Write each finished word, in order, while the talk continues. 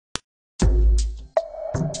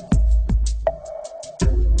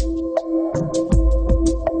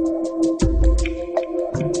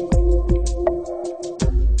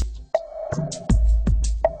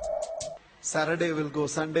Saturday will go,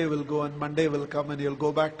 Sunday will go, and Monday will come, and you'll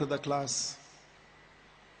go back to the class.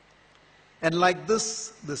 And like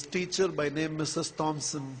this teacher by name Mrs.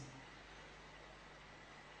 Thompson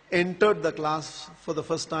entered the class for the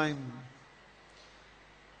first time.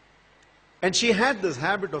 And she had this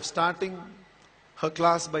habit of starting her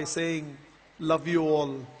class by saying, "Love you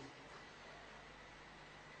all."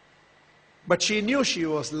 But she knew she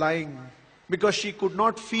was lying, because she could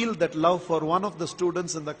not feel that love for one of the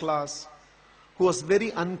students in the class who was very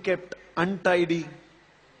unkept, untidy.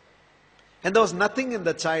 And there was nothing in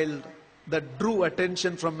the child that drew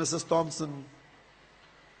attention from Mrs. Thompson.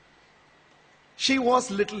 She was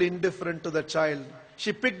little indifferent to the child.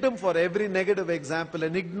 She picked him for every negative example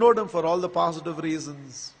and ignored him for all the positive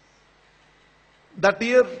reasons. That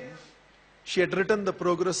year, she had written the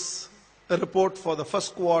progress report for the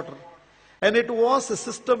first quarter. And it was a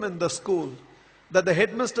system in the school that the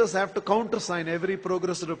headmasters have to countersign every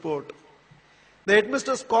progress report. The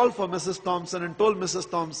headmasters called for Mrs. Thompson and told Mrs.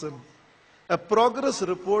 Thompson, a progress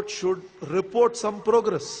report should report some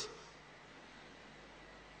progress.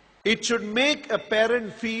 It should make a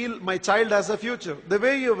parent feel my child has a future. The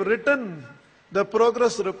way you have written the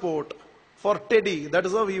progress report for Teddy, that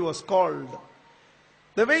is how he was called.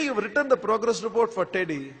 The way you have written the progress report for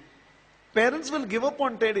Teddy, parents will give up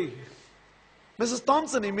on Teddy. Mrs.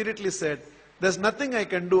 Thompson immediately said, there's nothing I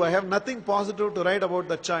can do. I have nothing positive to write about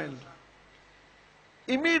the child.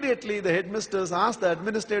 Immediately, the headmasters asked the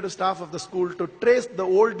administrative staff of the school to trace the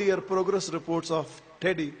old year progress reports of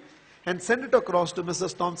Teddy and send it across to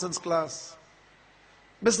Mrs. Thompson's class.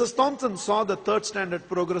 Mrs. Thompson saw the third standard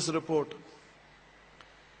progress report.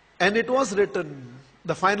 And it was written,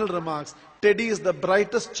 the final remarks, Teddy is the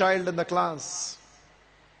brightest child in the class.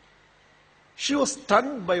 She was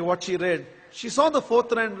stunned by what she read. She saw the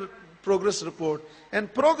fourth round progress report,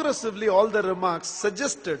 and progressively all the remarks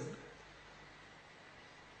suggested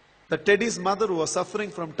that Teddy's mother was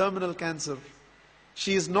suffering from terminal cancer.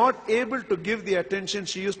 She is not able to give the attention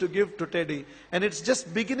she used to give to Teddy, and it's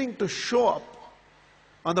just beginning to show up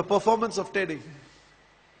on the performance of Teddy.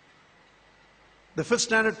 The fifth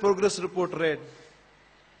standard progress report read,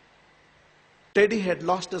 Teddy had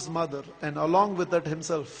lost his mother and along with that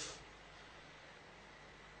himself.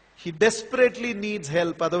 He desperately needs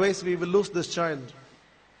help, otherwise we will lose this child.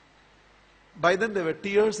 By then there were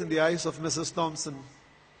tears in the eyes of Mrs. Thompson.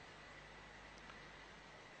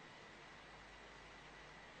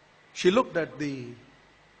 She looked at the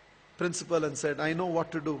principal and said, I know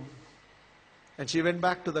what to do. And she went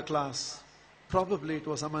back to the class. Probably it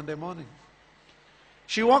was a Monday morning.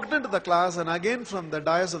 She walked into the class and again from the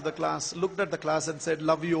dais of the class, looked at the class and said,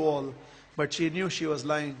 love you all. But she knew she was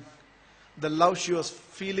lying. The love she was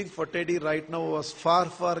feeling for Teddy right now was far,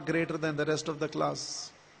 far greater than the rest of the class.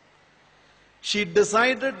 She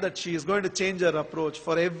decided that she is going to change her approach.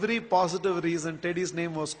 For every positive reason, Teddy's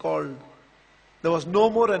name was called. There was no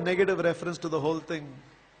more a negative reference to the whole thing.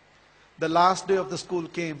 The last day of the school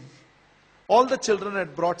came. All the children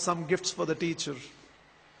had brought some gifts for the teacher.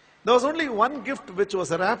 There was only one gift which was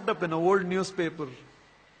wrapped up in an old newspaper.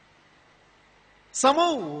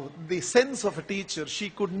 Somehow, the sense of a teacher,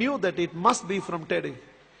 she knew that it must be from Teddy.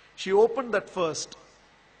 She opened that first.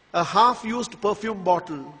 A half-used perfume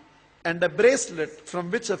bottle and a bracelet from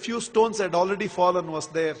which a few stones had already fallen was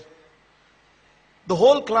there. The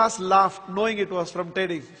whole class laughed, knowing it was from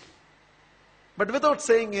Teddy. But without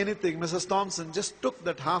saying anything, Mrs. Thompson just took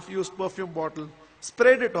that half-used perfume bottle,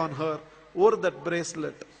 sprayed it on her, wore that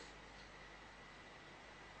bracelet.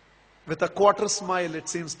 With a quarter smile, it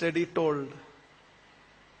seems Teddy told,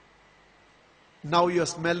 now you're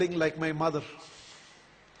smelling like my mother.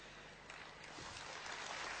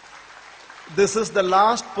 This is the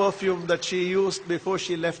last perfume that she used before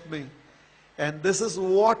she left me. And this is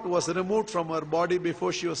what was removed from her body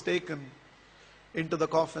before she was taken into the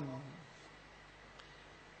coffin.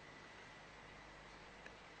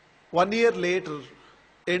 1 year later,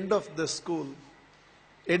 end of the school,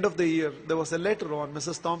 end of the year, there was a letter on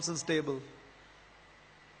Mrs. Thompson's table.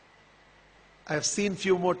 I have seen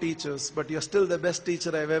few more teachers, but you're still the best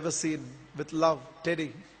teacher I've ever seen. With love,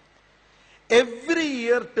 Teddy. Every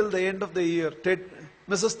year till the end of the year,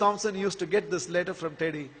 Mrs. Thompson used to get this letter from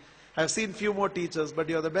Teddy. I've seen few more teachers, but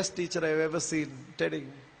you're the best teacher I've ever seen, Teddy.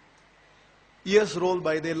 Years rolled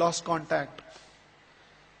by, they lost contact.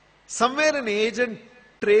 Somewhere an agent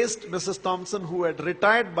traced Mrs. Thompson, who had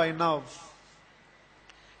retired by now,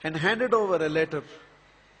 and handed over a letter.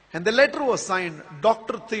 And the letter was signed,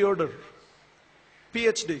 Dr. Theodore,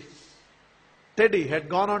 PhD. Teddy had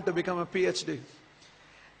gone on to become a PhD.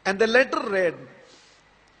 And the letter read,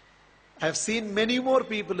 I have seen many more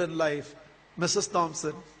people in life, Mrs.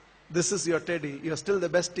 Thompson, This is your Teddy. You're still the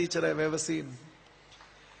best teacher I've ever seen.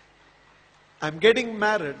 I'm getting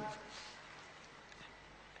married,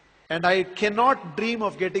 and I cannot dream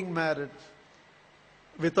of getting married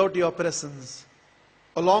without your presence.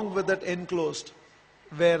 Along with that enclosed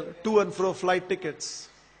were to and fro flight tickets.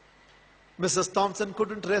 Mrs. Thompson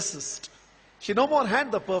couldn't resist. She no more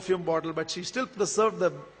had the perfume bottle, but she still preserved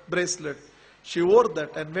the bracelet. She wore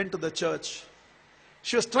that and went to the church.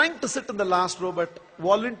 She was trying to sit in the last row, but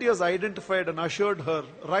volunteers identified and ushered her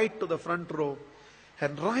right to the front row.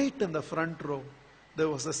 And right in the front row, there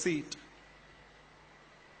was a seat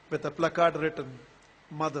with a placard written,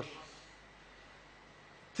 Mother.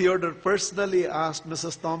 Theodore personally asked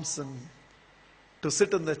Mrs. Thompson to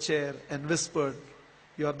sit in the chair and whispered,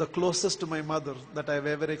 "You are the closest to my mother that I've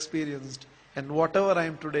ever experienced. And whatever I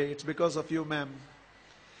am today, it's because of you, ma'am."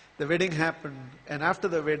 The wedding happened, and after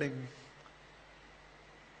the wedding,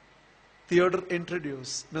 Theodore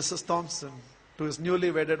introduced Mrs. Thompson to his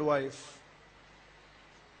newly wedded wife.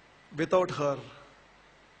 Without her,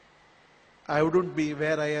 I wouldn't be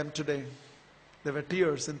where I am today. There were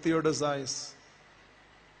tears in Theodore's eyes.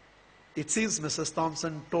 It seems Mrs.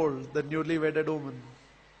 Thompson told the newly wedded woman,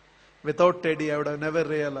 "Without Teddy, I would have never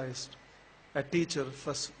realized a teacher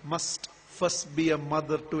must first be a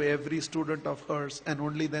mother to every student of hers, and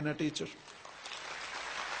only then a teacher."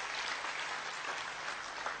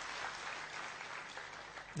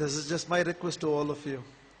 This is just my request to all of you.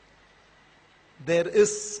 There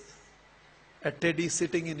is a Teddy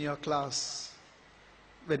sitting in your class.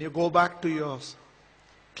 When you go back to your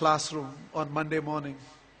classroom on Monday morning,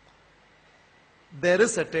 there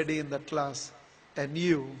is a Teddy in that class, and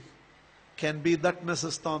you can be that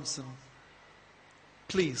Mrs. Thompson.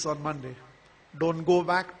 Please, on Monday, don't go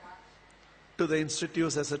back to the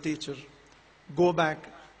institutes as a teacher. Go back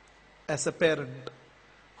as a parent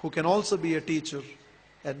who can also be a teacher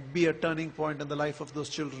and be a turning point in the life of those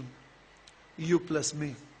children. You plus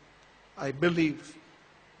me. I believe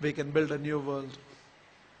we can build a new world.